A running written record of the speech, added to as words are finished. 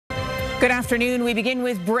Good afternoon. We begin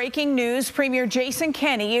with breaking news. Premier Jason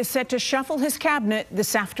Kenney is set to shuffle his cabinet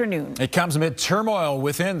this afternoon. It comes amid turmoil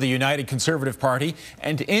within the United Conservative Party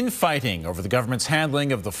and infighting over the government's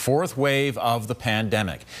handling of the fourth wave of the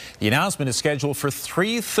pandemic. The announcement is scheduled for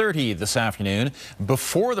 3:30 this afternoon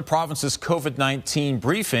before the province's COVID-19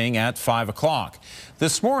 briefing at 5 o'clock.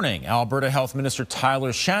 This morning, Alberta Health Minister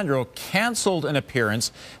Tyler Shandro cancelled an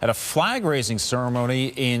appearance at a flag-raising ceremony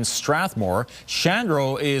in Strathmore.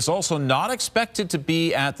 Shandro is also not expected to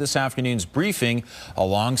be at this afternoon's briefing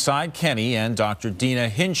alongside Kenney and Dr. Dina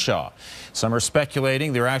Hinshaw. Some are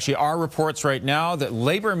speculating, there actually are reports right now, that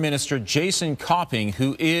Labour Minister Jason Copping,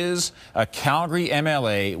 who is a Calgary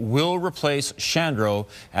MLA, will replace Shandro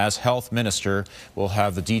as Health Minister. We'll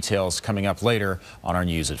have the details coming up later on our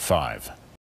news at 5.